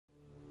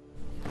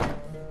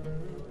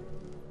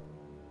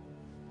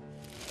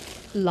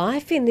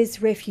Life in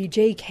this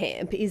refugee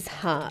camp is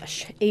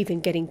harsh. Even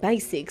getting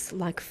basics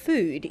like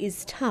food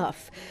is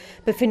tough.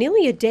 But for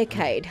nearly a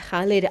decade,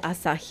 Khalid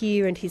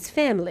Asahir and his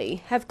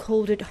family have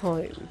called it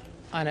home.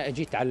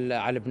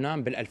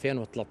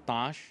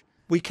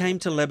 We came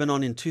to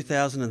Lebanon in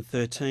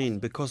 2013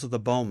 because of the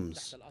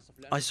bombs.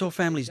 I saw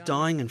families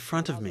dying in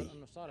front of me.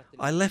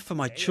 I left for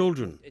my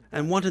children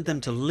and wanted them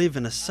to live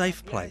in a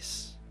safe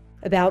place.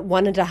 About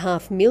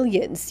 1.5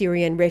 million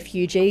Syrian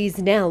refugees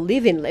now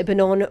live in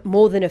Lebanon,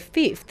 more than a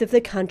fifth of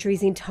the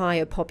country's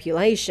entire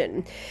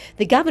population.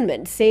 The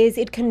government says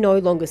it can no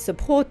longer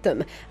support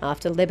them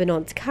after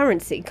Lebanon's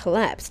currency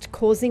collapsed,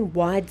 causing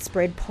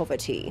widespread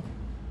poverty.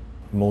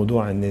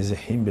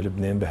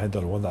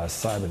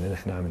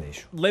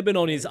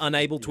 Lebanon is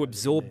unable to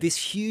absorb this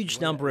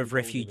huge number of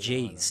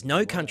refugees.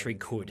 No country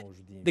could.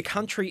 The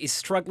country is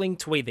struggling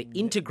to either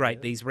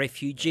integrate these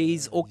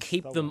refugees or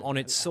keep them on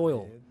its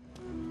soil.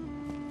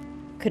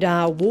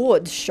 Kadar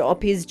Ward's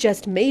shop is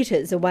just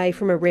metres away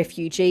from a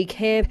refugee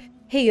camp.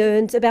 He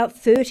earns about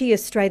 $30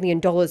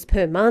 Australian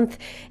per month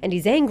and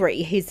is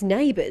angry his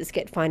neighbours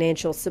get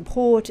financial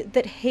support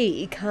that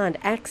he can't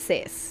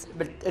access.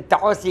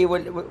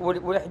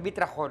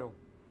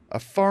 A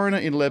foreigner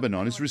in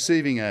Lebanon is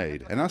receiving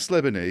aid, and us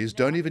Lebanese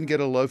don't even get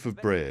a loaf of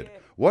bread.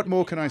 What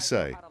more can I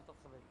say?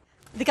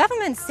 The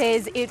government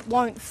says it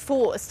won't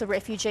force the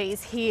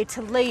refugees here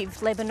to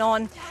leave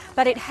Lebanon,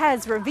 but it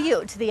has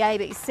revealed to the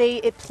ABC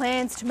it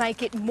plans to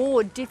make it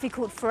more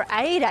difficult for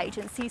aid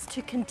agencies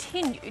to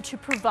continue to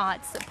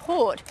provide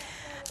support,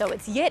 though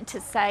it's yet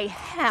to say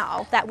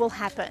how that will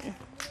happen.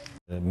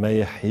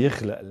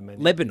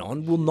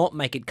 Lebanon will not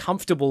make it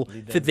comfortable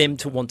for them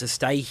to want to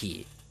stay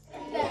here.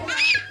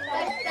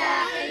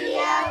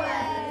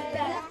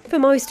 For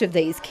most of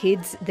these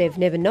kids, they've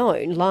never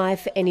known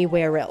life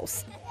anywhere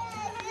else.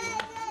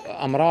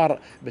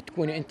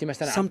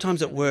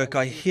 Sometimes at work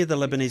I hear the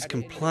Lebanese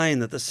complain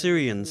that the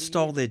Syrians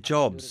stole their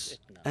jobs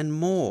and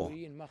more.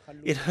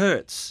 It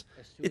hurts.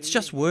 It's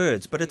just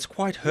words, but it's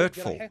quite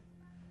hurtful.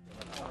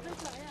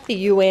 The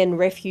UN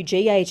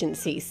Refugee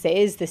Agency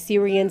says the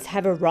Syrians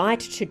have a right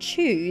to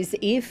choose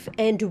if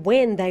and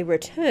when they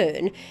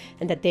return,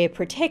 and that their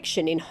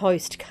protection in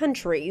host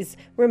countries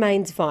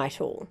remains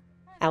vital.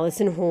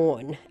 Allyson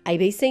Horn,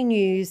 ABC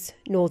News,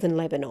 Northern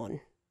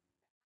Lebanon.